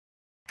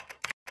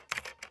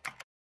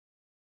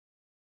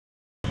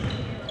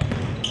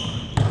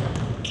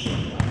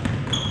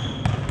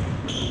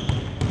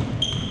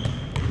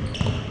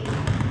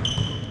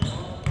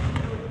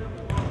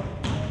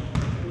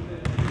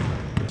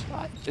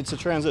it's a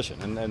transition,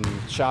 and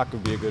shock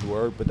would be a good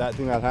word, but I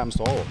think that happens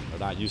to all of them. They're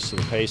not used to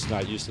the pace,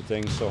 not used to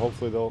things, so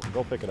hopefully they'll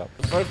pick it up.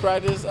 First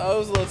practice, it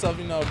was a little tough,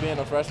 you know, being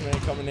a freshman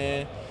coming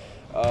in.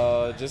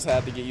 Just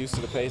had to get used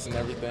to the pace and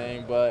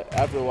everything, but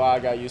after a while I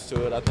got used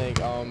to it. I think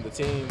the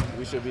team,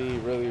 we should be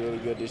really, really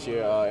good this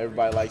year.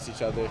 Everybody likes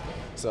each other,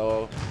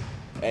 so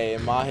hey,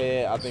 in my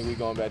head, I think we're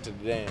going back to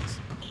the dance.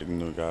 The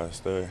new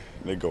guys,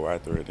 they go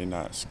after it. They're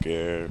not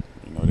scared.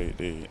 You know,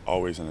 they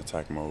always in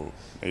attack mode.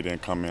 They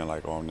didn't come in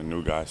like, oh, I'm the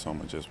new guy, so I'm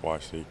gonna just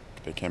watch.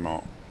 They came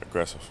out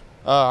aggressive.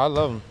 I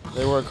love them.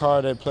 They work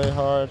hard. They play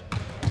hard.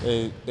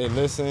 They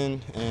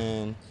listen,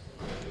 and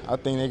I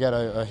think they got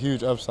a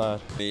huge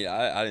upside. I mean,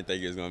 I didn't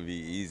think it was going to be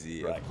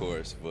easy, of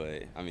course,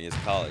 but, I mean, it's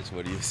college.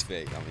 What do you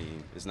expect? I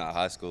mean, it's not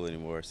high school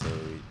anymore, so,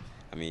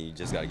 I mean, you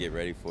just got to get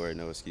ready for it.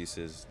 No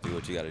excuses. Do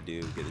what you got to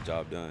do, get the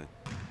job done.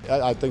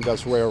 I think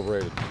that's way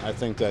overrated. I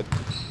think that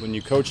when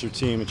you coach your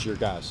team, it's your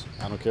guys.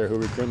 I don't care who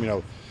recruit. You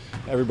know,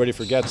 everybody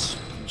forgets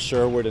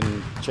Sherwood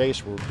and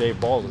Chase were Dave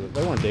Balls.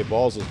 They weren't Dave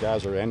Balls'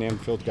 guys or Andy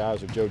Enfield's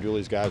guys or Joe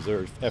Dooley's guys.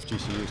 They're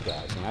FGCU's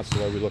guys, and that's the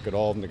way we look at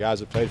all of them. The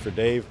guys that played for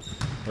Dave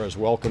are as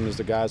welcome as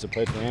the guys that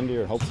played for Andy,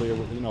 or hopefully,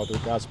 you know, the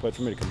guys that played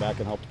for me to come back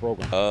and help the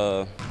program.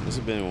 This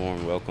has been a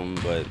warm welcome,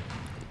 but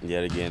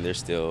yet again, they're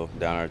still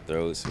down our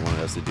throats, wanting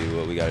us to do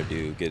what we got to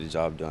do, get the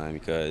job done.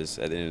 Because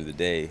at the end of the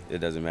day, it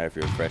doesn't matter if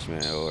you're a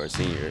freshman or a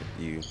senior.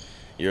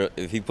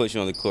 If he puts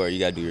you on the court, you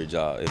got to do your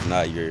job. If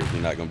not, you're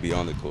not going to be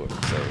on the court.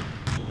 So.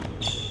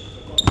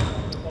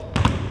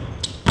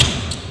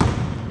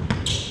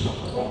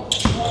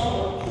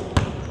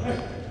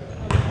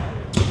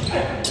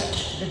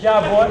 Good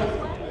job,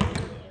 boy.